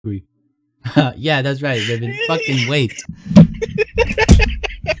Yeah, that's right. Ribbon. Fucking wait.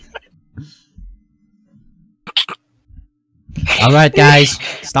 Alright, guys.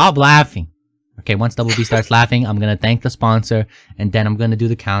 Stop laughing. Okay, once Double B starts laughing, I'm gonna thank the sponsor, and then I'm gonna do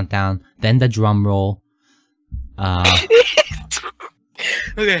the countdown, then the drum roll.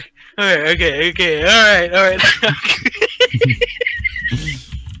 Okay, alright. Okay. Okay.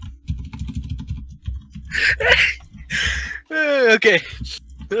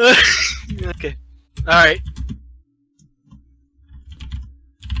 Alright.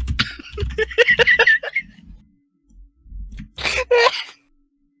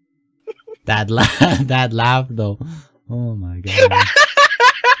 That laugh though. Oh my god.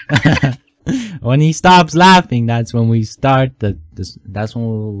 When he stops laughing, that's when we start that's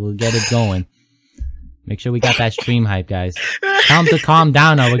when we'll get it going. Make sure we got that stream hype, guys. Tell them to calm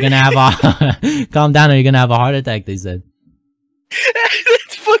down or we're gonna have a calm down or you're gonna have a heart attack, they said.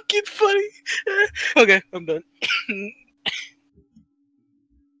 That's fucking funny. Okay, I'm done.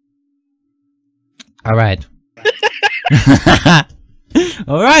 Alright.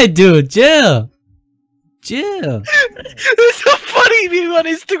 Alright, dude, chill. Chill. There's a funny meme on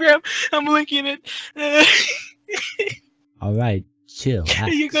Instagram. I'm linking it. Alright, chill.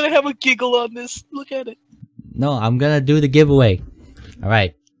 You're gonna have a giggle on this. Look at it. No, I'm gonna do the giveaway.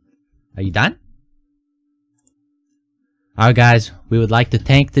 Alright. Are you done? Alright, guys. We would like to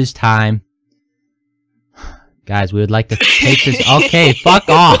take this time. Guys, we would like to take this. Okay, fuck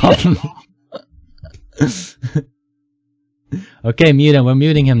off. Okay, mute him. We're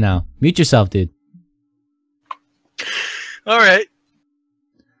muting him now. Mute yourself, dude. Alright.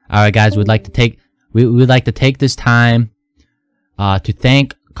 Alright, guys. We would like to take this time to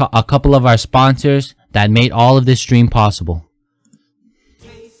thank a couple of our sponsors that made all of this stream possible.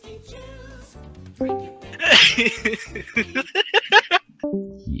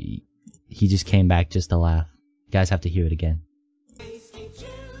 He just came back just to laugh. You guys have to hear it again.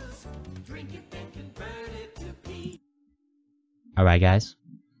 Alright, guys.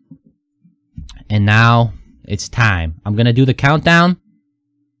 And now it's time. I'm gonna do the countdown.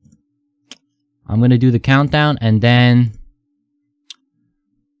 And then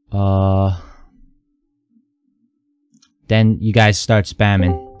you guys start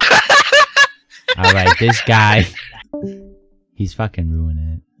spamming. Alright, this guy, he's fucking ruining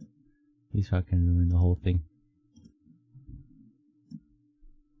it. He's fucking ruining the whole thing.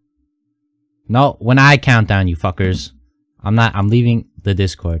 No, when I count down, you fuckers. I'm leaving the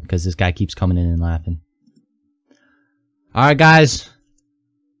Discord because this guy keeps coming in and laughing. Alright, guys.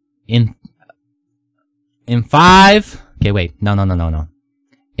 In 5. Okay, wait. No.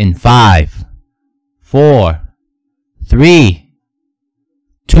 In 5, 4, 3,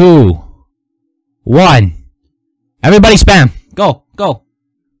 2, 1. Everybody spam. Go.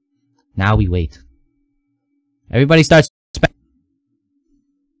 Now we wait. Everybody starts spam.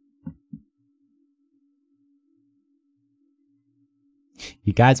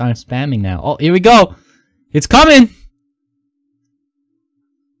 You guys aren't spamming now. Oh, here we go. It's coming.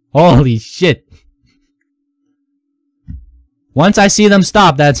 Holy shit. Once I see them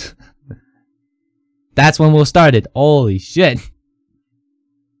stop, that's when we'll start it. Holy shit.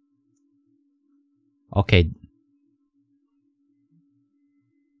 Okay.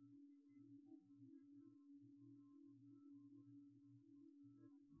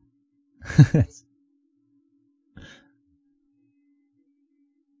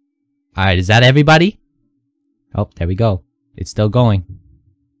 Alright, is that everybody? Oh, there we go. It's still going.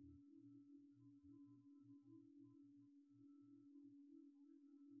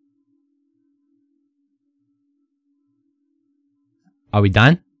 Are we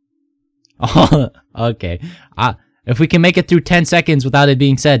done? Oh, okay. If we can make it through 10 seconds without it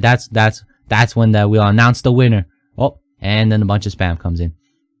being said, that's when we'll announce the winner. Oh, and then a bunch of spam comes in.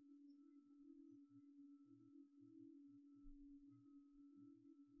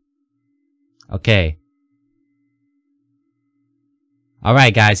 Okay.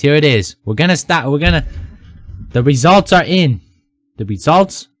 Alright, guys, here it is. We're gonna start. The results are in. The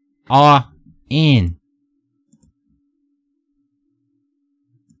results are in.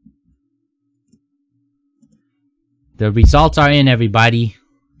 The results are in, everybody.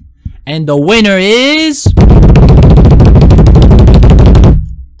 And the winner is...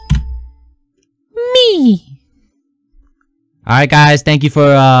 me! Alright, guys, thank you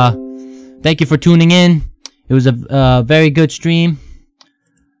for tuning in. It was a very good stream.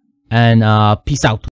 And peace out.